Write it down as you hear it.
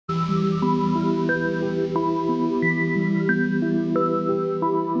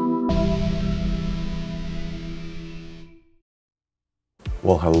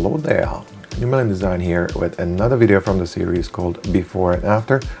Well, hello there, Millennium Design here with another video from the series called Before and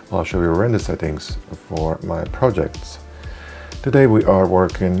After. I'll show you render settings for my projects. Today we are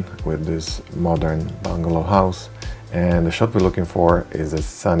working with this modern bungalow house, and the shot we're looking for is a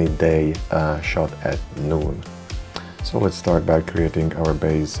sunny day shot at noon. So let's start by creating our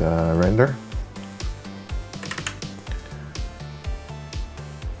base render.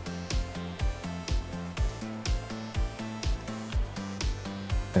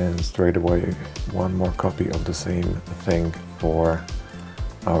 And straight away one more copy of the same thing for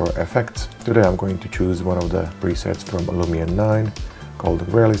our effects. Today I'm going to choose one of the presets from Lumion 9 called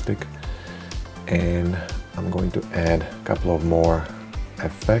Realistic, and I'm going to add a couple of more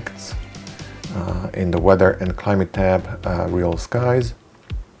effects in the weather and climate tab, real skies.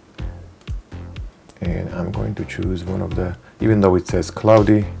 And I'm going to choose one of the, even though it says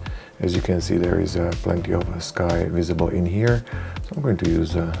cloudy, as you can see there is plenty of sky visible in here. So I'm going to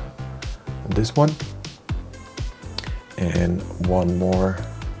use this one. And one more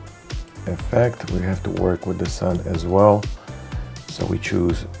effect, we have to work with the sun as well. So we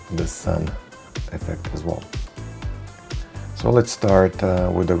choose the sun effect as well. So let's start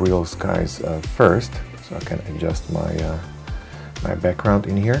with the real skies first. So I can adjust my, my background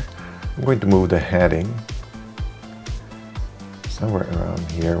in here. I'm going to move the heading somewhere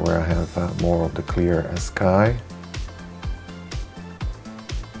around here where I have more of the clear sky.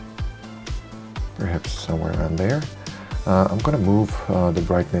 Perhaps somewhere around there. I'm going to move the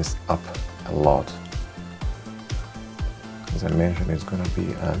brightness up a lot. As I mentioned, it's going to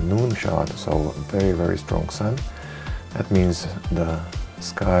be a noon shot, so very strong sun. That means the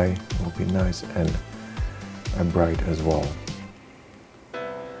sky will be nice and bright as well.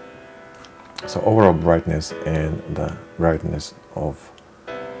 So overall brightness and the brightness of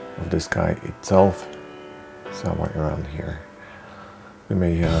the sky itself, somewhere around here. We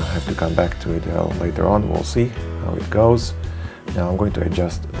may have to come back to it later on, we'll see how it goes. Now I'm going to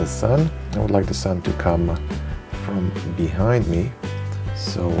adjust the sun. I would like the sun to come from behind me,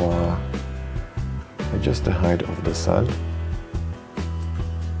 so adjust the height of the sun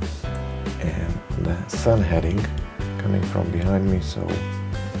and the sun heading coming from behind me, so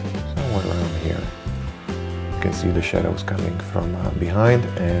somewhere around here. You can see the shadows coming from behind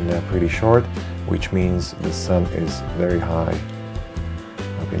and pretty short, which means the sun is very high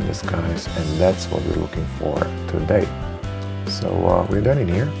up in the skies, and that's what we're looking for today. So we're done in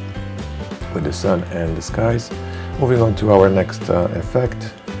here with the sun and the skies. Moving on to our next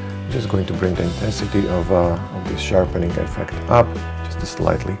effect, I'm just going to bring the intensity of this sharpening effect up just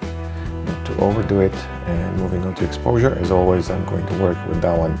slightly, not to overdo it. And moving on to exposure, as always I'm going to work with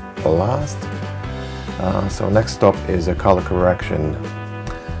that one last. So next stop is a color correction.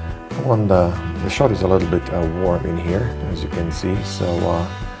 The shot is a little bit warm in here, as you can see, so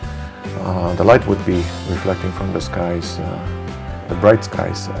the light would be reflecting from the skies, the bright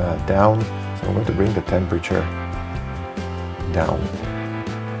skies down. So I'm going to bring the temperature down.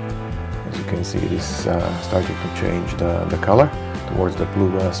 As you can see, it is starting to change the color towards the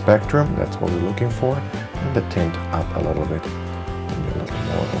blue spectrum. That's what we're looking for. And the tint up a little bit, maybe a little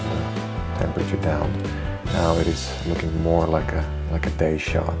more of the temperature down. Now it is looking more like a day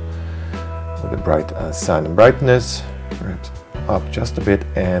shot with the bright sun. Brightness perhaps up just a bit,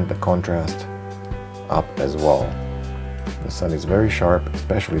 and the contrast up as well. The sun is very sharp,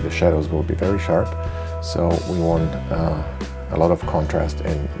 especially the shadows will be very sharp, so we want a lot of contrast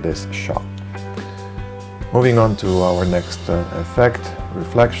in this shot. Moving on to our next effect,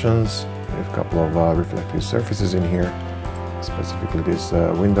 reflections. We have a couple of reflective surfaces in here, specifically these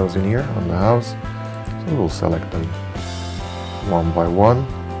windows in here on the house. So we'll select them one by one,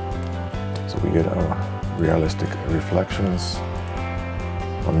 so we get our realistic reflections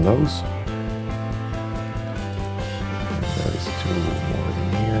on those. And there is two more in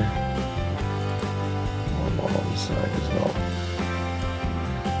here, one more on the side as well.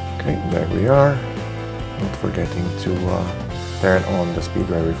 Okay, there we are. Not forgetting to turn on the speed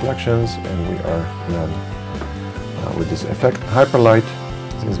ray reflections, and we are done with this effect. Hyperlight,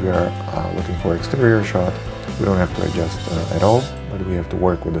 since we are looking for exterior shot, we don't have to adjust at all, but we have to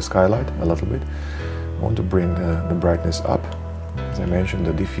work with the skylight a little bit. I want to bring the brightness up. As I mentioned,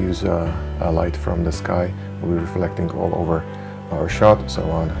 the diffuse light from the sky will be reflecting all over our shot, so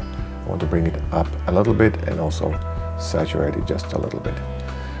I want to bring it up a little bit and also saturate it just a little bit.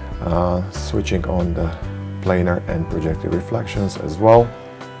 Switching on the planar and projected reflections as well,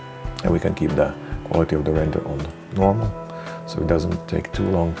 and we can keep the quality of the render on normal, so it doesn't take too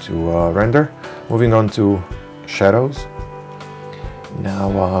long to render. Moving on to shadows. Now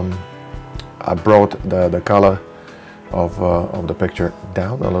I brought the color of the picture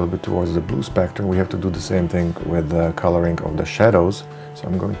down a little bit towards the blue spectrum, we have to do the same thing with the coloring of the shadows. So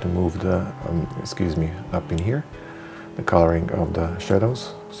I'm going to move the, up in here, the coloring of the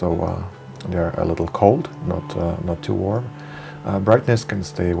shadows. So they're a little cold, not too warm. Brightness can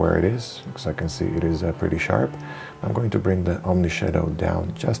stay where it is, because I can see it is pretty sharp. I'm going to bring the Omni Shadow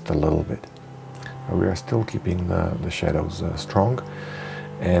down just a little bit. We are still keeping the shadows strong.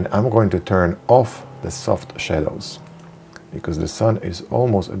 And I'm going to turn off the soft shadows, because the sun is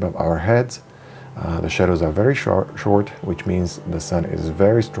almost above our heads. The shadows are very short, which means the sun is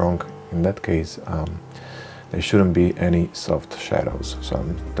very strong. In that case, there shouldn't be any soft shadows. So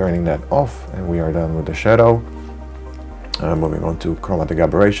I'm turning that off, and we are done with the shadow. Moving on to Chromatic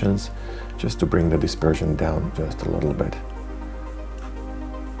Aberrations, just to bring the dispersion down just a little bit.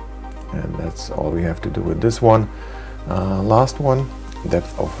 And that's all we have to do with this one. Last one,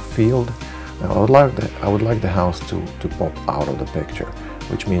 depth of field. Now I would like the house to pop out of the picture,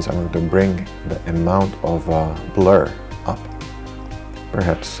 which means I'm going to bring the amount of blur up,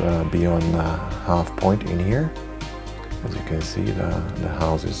 perhaps beyond half point in here. As you can see, the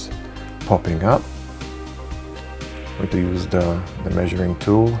house is popping up. I'm going to use the measuring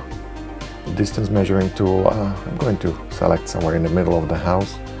tool, the distance measuring tool. I'm going to select somewhere in the middle of the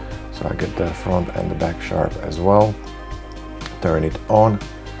house, so I get the front and the back sharp as well. Turn it on.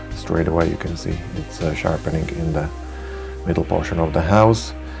 Straight away you can see it's sharpening in the middle portion of the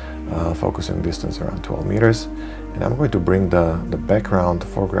house, focusing distance around 12 meters. And I'm going to bring the background,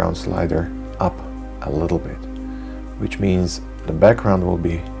 foreground slider up a little bit, which means the background will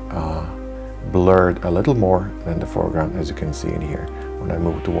be blurred a little more than the foreground, as you can see in here. When I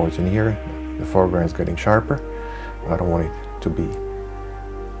move towards in here, the foreground is getting sharper. I don't want it to be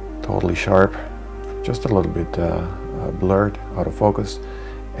totally sharp, just a little bit blurred, out of focus,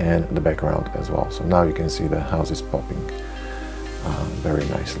 and the background as well. So now you can see the house is popping very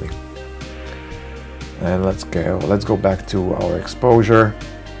nicely. And let's go back to our exposure.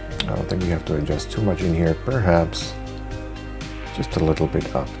 I don't think we have to adjust too much in here, perhaps just a little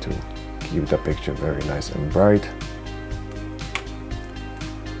bit up to keep the picture very nice and bright.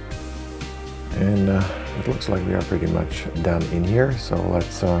 And it looks like we are pretty much done in here. So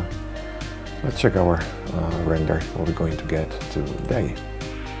let's check our render, what we're going to get today.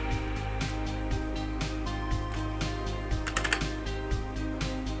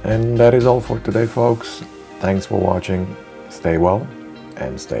 And that is all for today, folks. Thanks for watching. Stay well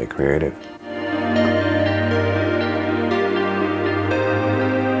and stay creative.